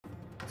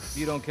If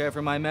you don't care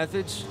for my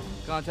methods,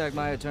 contact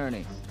my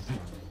attorney.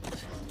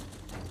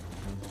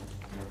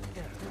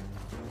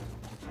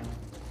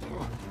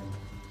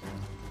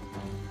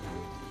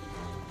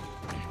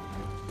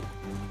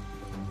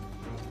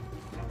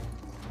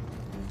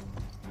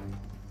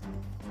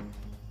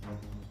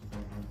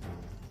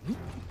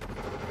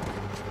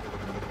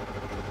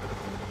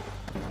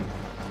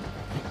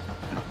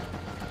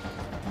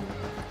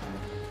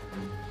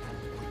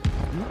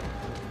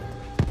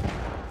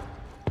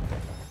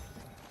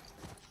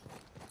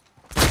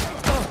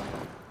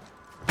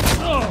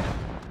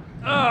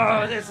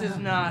 Oh, this is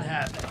not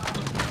happening.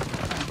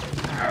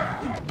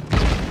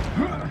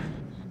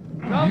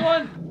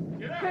 Someone,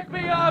 pick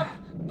me up!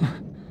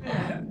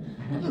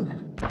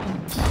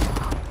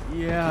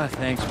 Yeah,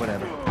 thanks,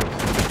 whatever.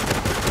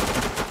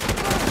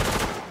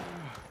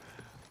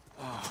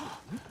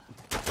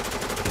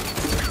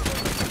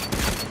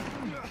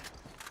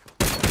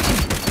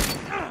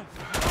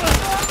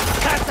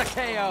 That's a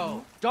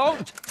KO!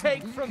 Don't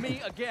take from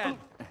me again!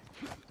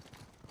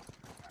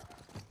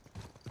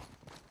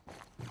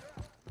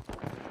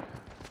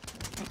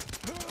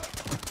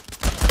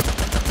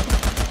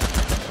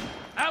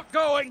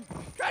 Outgoing!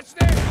 Catch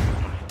this!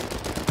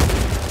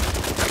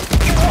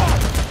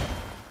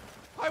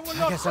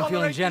 I guess I'm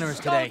feeling generous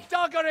today.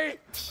 Duggery!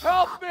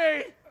 Help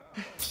me!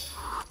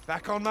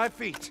 Back on my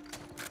feet.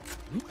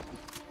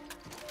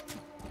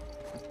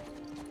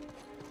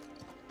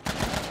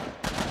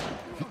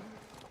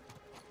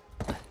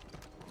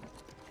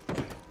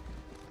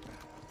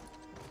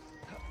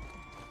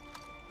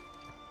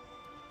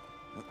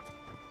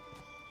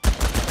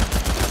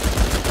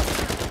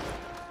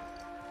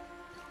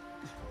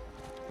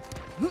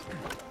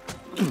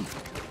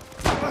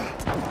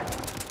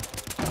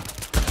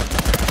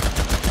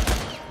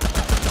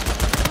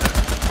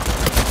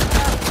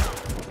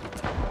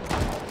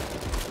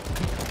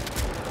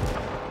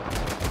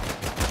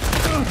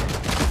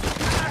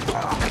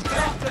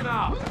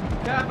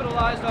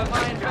 Capitalized on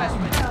my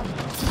investment.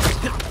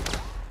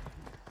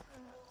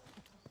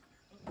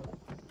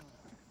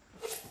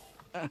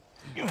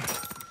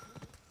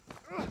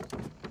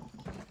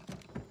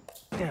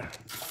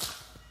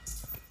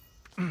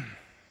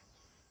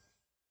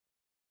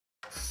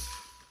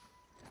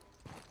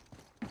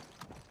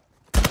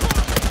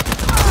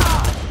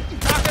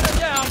 Knocking it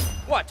down.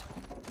 What?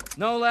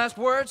 No last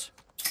words?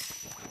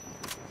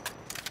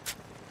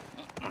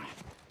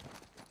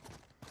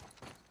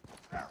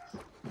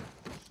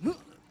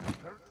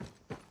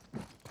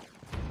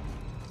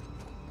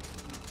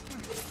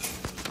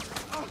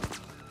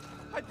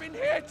 I've been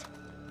hit!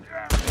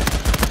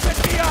 Get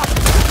me up!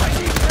 I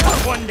need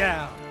help! One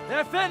down.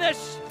 They're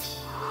finished!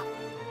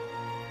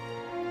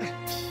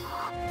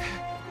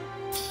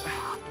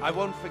 I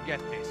won't forget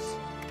this.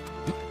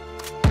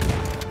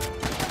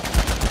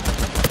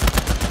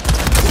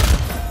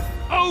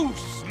 Oh,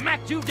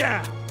 smacked you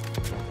down!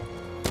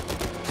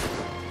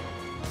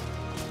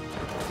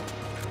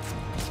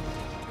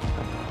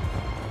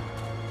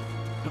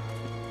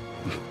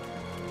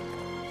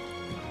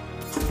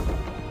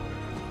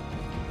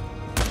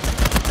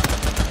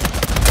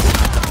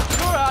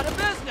 You're out of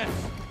business!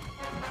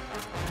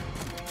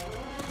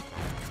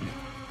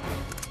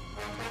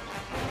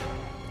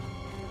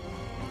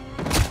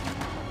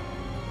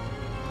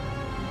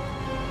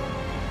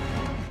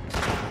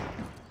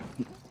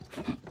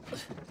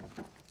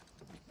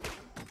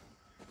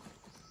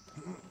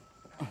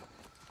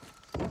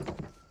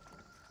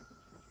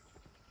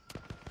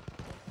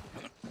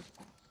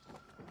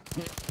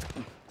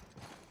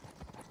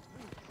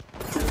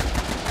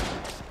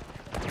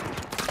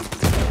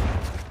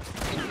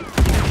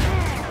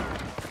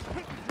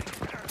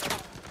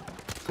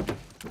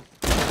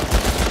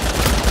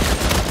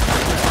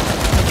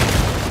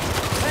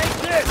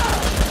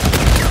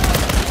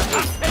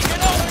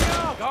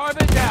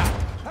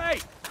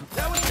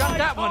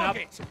 That one up.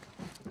 You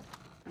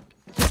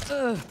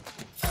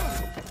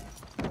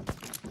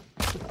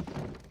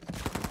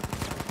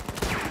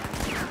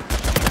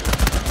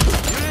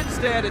didn't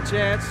stand a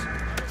chance.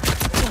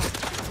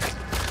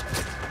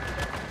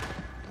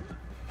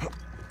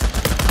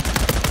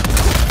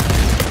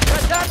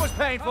 That was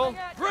painful.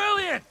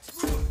 Brilliant!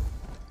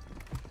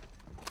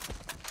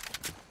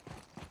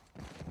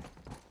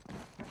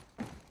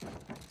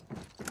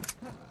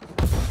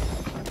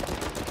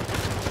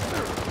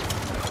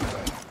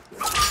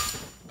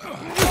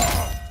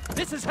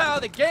 This is how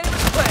the game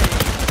is played.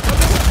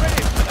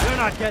 You're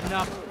not getting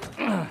up.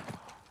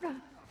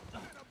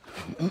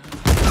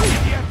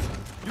 Idiot!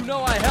 You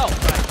know I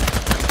helped, right?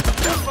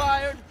 You're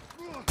fired.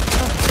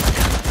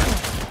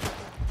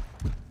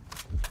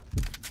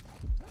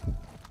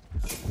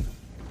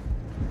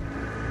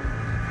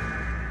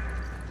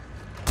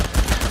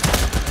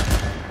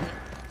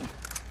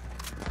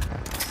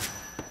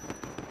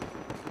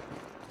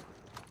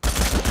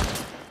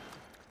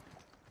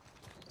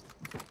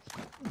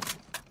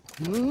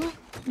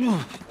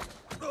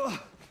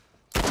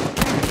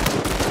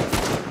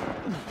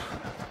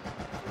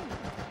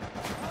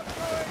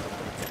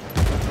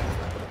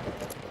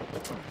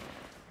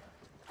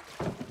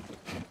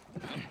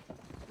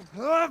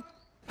 Losing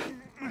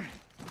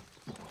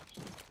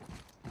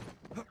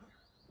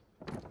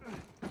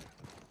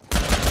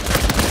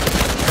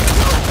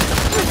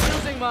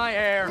my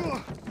air.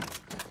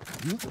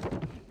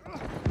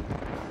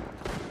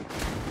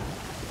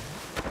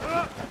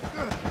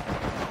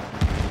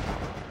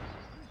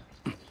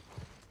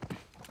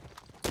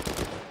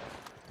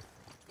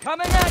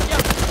 Coming at you!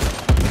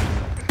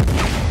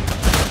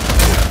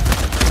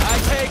 I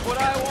take what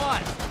I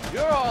want.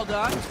 You're all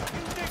done. You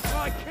nicked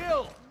my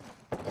kill!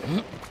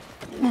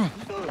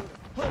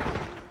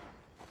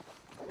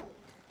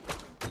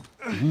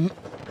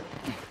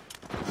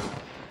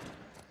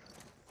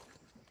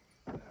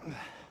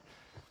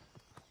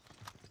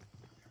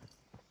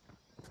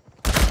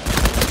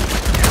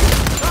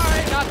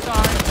 Sorry, not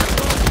sorry.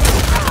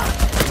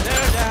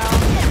 They're down.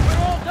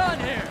 We're all done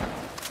here.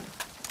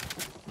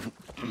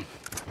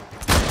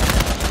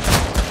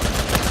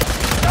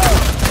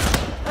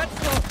 Let's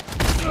go.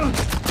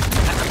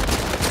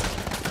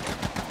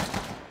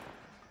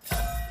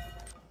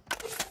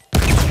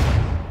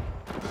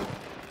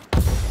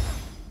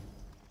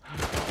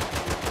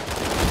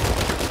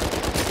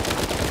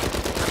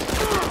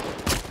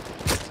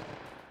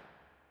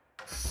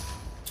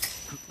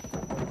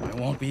 I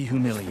won't be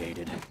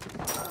humiliated.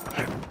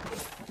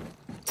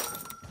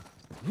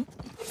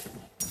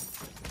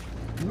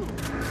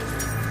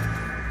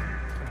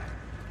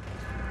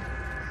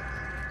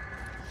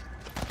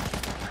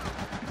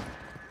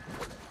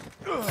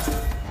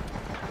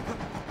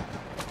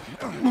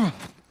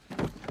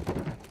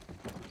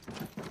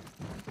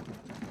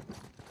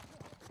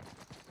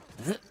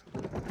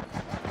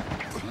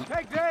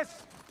 Take this!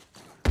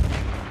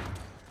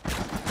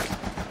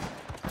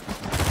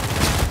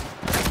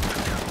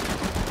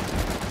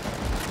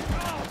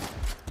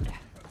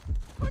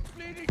 I'm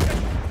bleeding!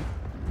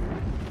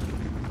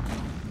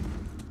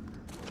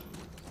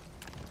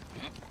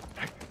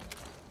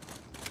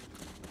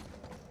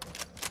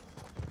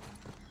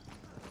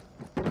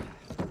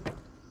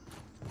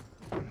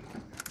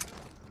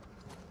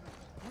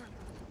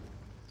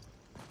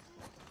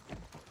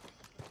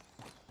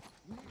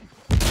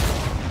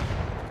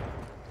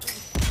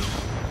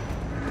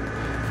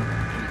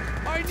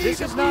 This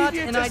is not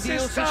an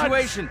ideal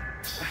situation.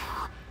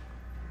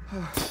 You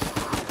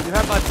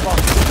have my fault.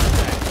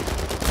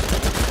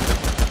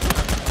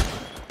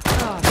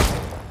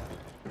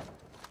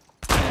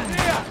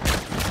 Here!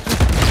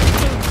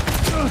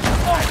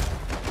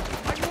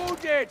 I'm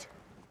wounded!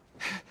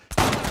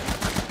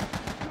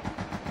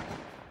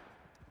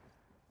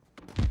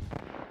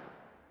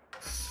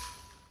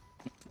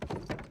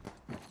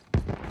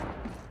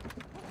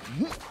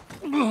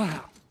 You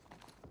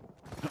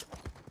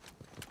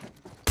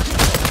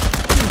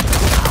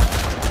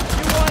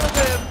want to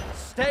live?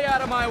 Stay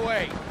out of my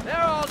way.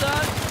 They're all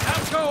done.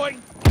 I'm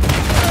going.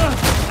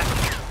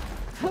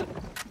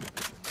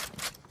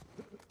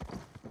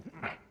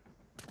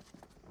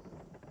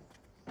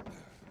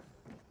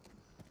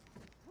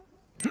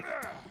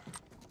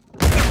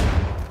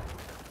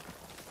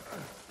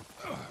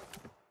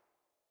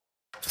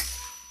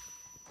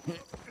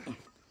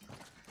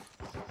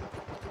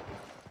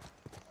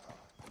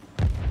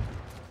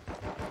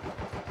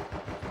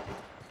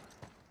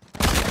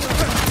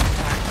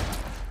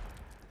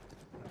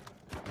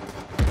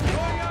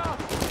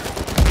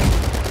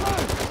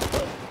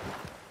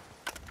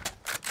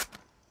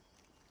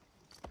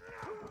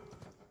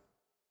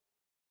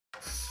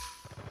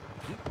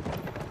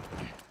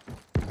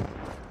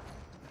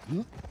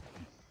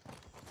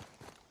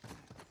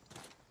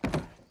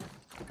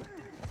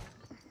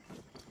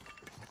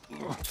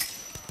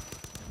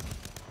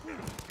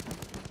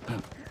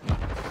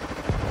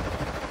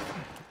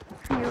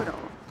 Going up!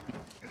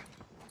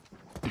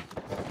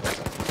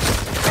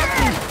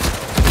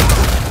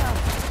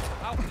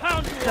 I'll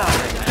pound you all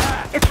in the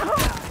ass.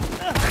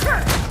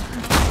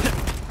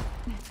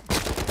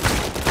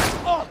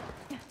 Oh!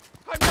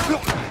 I'm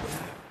not...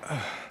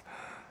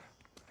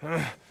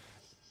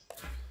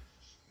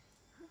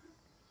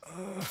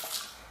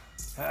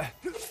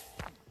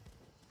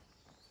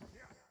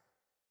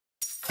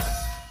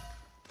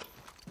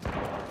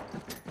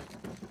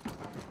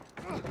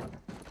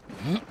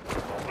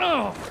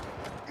 Oh.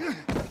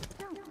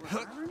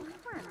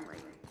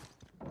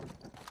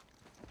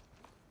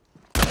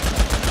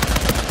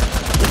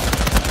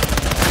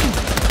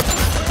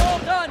 We're all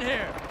done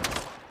here.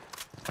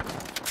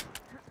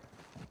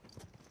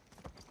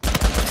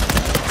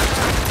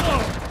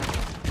 Oh.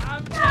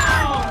 I'm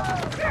down.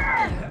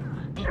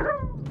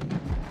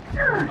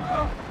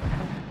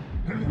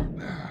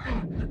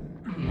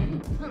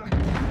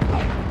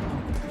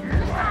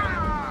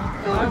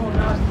 I will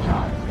not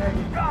stop.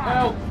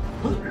 Help.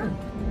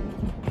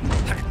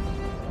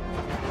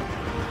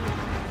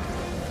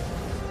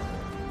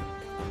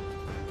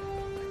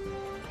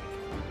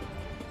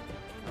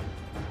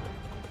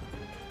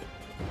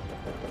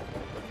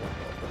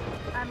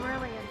 I'm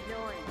really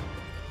enjoying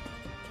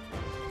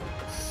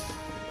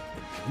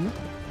it.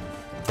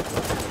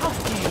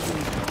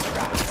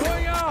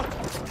 Going out.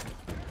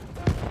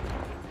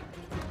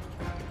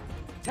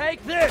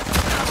 Take this.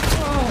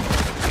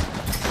 Oh.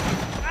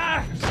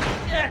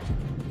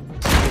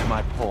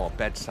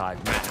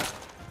 bedside manner.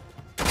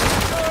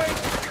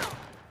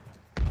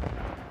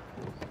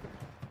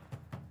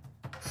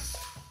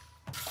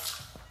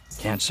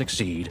 Can't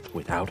succeed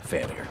without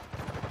failure.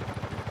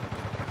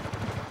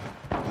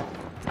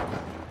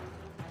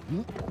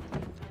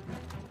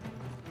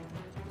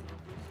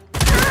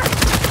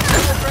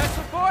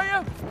 Aggressive for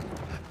you?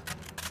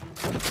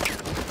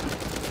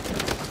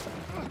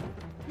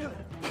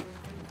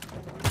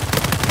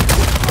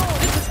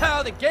 This is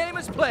how the game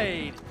is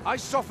played. I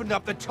softened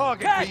up the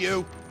target Catch! for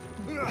you.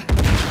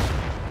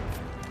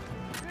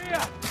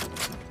 Yeah.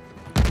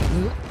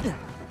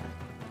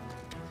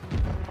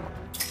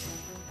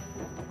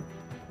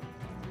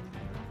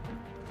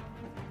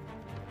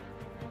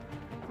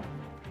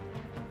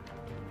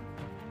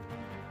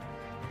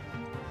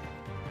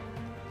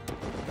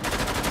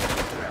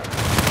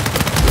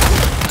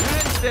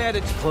 Instead,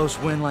 a close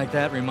win like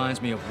that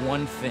reminds me of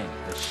one thing: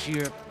 the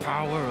sheer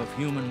power of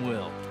human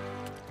will.